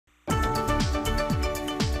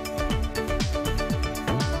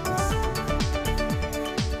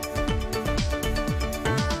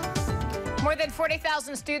More than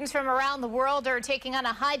 40,000 students from around the world are taking on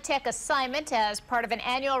a high-tech assignment as part of an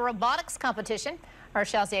annual robotics competition. Our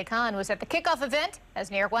Shazia Khan was at the kickoff event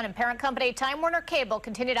as New York One and parent company Time Warner Cable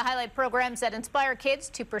continue to highlight programs that inspire kids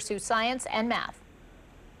to pursue science and math.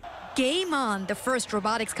 Game on! The first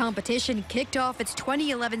robotics competition kicked off its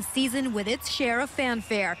 2011 season with its share of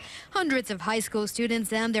fanfare. Hundreds of high school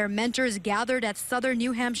students and their mentors gathered at Southern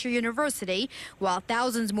New Hampshire University, while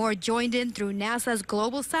thousands more joined in through NASA's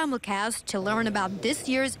global simulcast to learn about this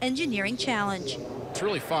year's engineering challenge. It's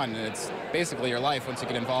really fun, and it's basically your life once you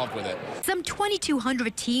get involved with it. Some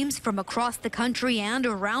 2,200 teams from across the country and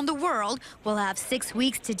around the world will have 6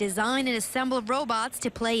 weeks to design and assemble robots to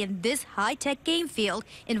play in this high-tech game field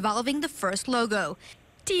involving the first logo.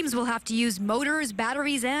 Teams will have to use motors,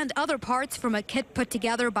 batteries, and other parts from a kit put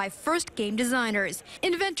together by first game designers.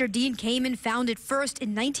 Inventor Dean Kamen founded FIRST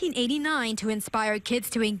in 1989 to inspire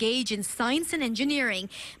kids to engage in science and engineering.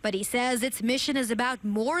 But he says its mission is about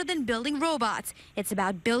more than building robots. It's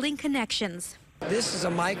about building connections. This is a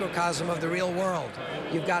microcosm of the real world.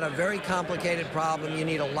 You've got a very complicated problem. You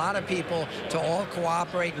need a lot of people to all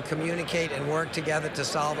cooperate and communicate and work together to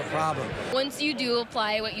solve a problem. Once you do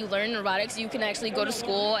apply what you learn in robotics, you can actually go to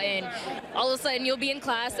school and all of a sudden you'll be in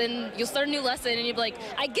class and you'll start a new lesson and you'll be like,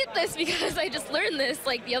 I get this because I just learned this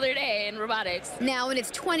like the other day in robotics. Now in its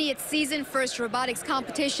 20th season, FIRST Robotics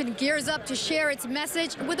Competition gears up to share its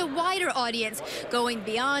message with a wider audience, going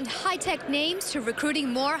beyond high-tech names to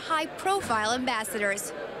recruiting more high-profile ambassadors.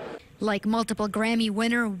 Like multiple Grammy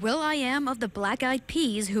winner will.i.am of the Black Eyed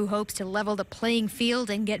Peas, who hopes to level the playing field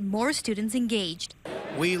and get more students engaged.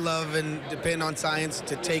 We love and depend on science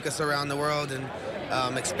to take us around the world and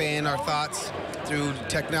expand our thoughts through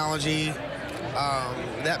technology.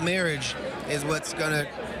 That marriage is what's going to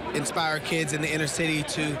inspire kids in the inner city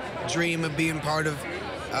to dream of being part of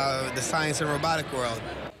the science and robotic world.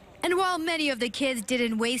 And while many of the kids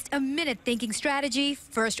didn't waste a minute thinking strategy,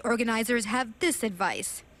 FIRST organizers have this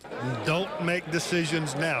advice. Don't make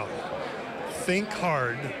decisions now. Think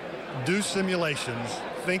hard, do simulations,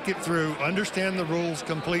 think it through, understand the rules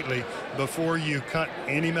completely before you cut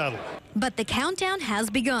any metal. But the countdown has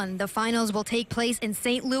begun. The finals will take place in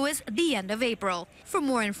St. Louis the end of April. For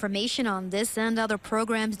more information on this and other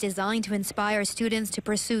programs designed to inspire students to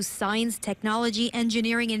pursue science, technology,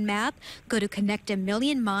 engineering, and math, go to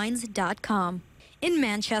connectamillionminds.com. In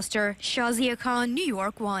Manchester, Shazia Khan, New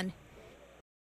York One.